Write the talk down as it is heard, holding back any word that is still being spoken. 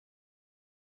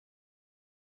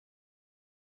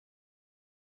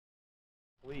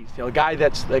You know,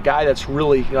 the guy that's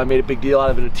really, I made a big deal out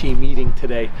of it in a team meeting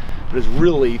today, but is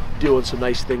really doing some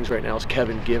nice things right now is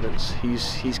Kevin Givens.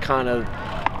 He's kind of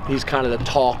the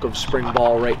talk of spring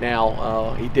ball right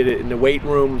now. He did it in the weight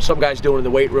room. Some guys do it in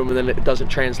the weight room, and then it doesn't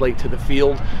translate to the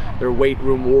field. They're weight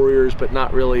room warriors, but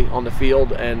not really on the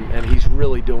field. And he's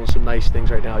really doing some nice things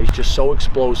right now. He's just so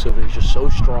explosive, and he's just so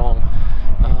strong.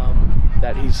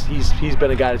 That he's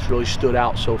been a guy that's really stood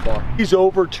out so far. He's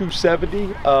over 270,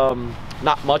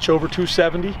 not much over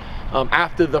 270.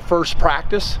 After the first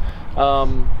practice, you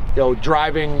know,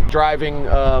 driving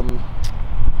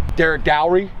Derek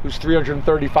Dowry, who's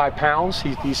 335 pounds.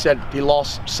 He said he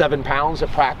lost 7 pounds at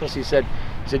practice. He said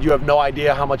you have no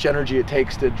idea how much energy it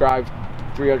takes to drive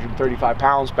 335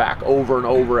 pounds back over and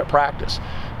over at practice.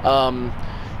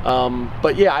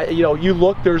 But yeah, you know, you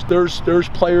look, there's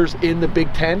players in the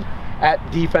Big Ten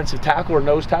at defensive tackle or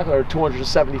nose tackle that are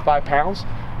 275 pounds.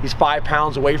 He's 5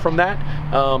 pounds away from that.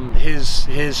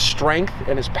 His strength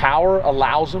and his power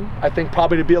allows him, I think,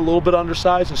 probably to be a little bit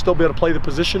undersized and still be able to play the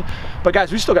position. But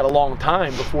guys, we still got a long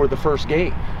time before the first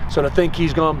game. So to think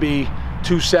he's going to be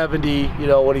 270, you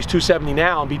know, when he's 270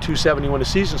 now and be 270 when the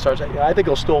season starts, I think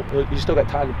he's still got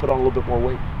time to put on a little bit more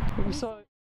weight.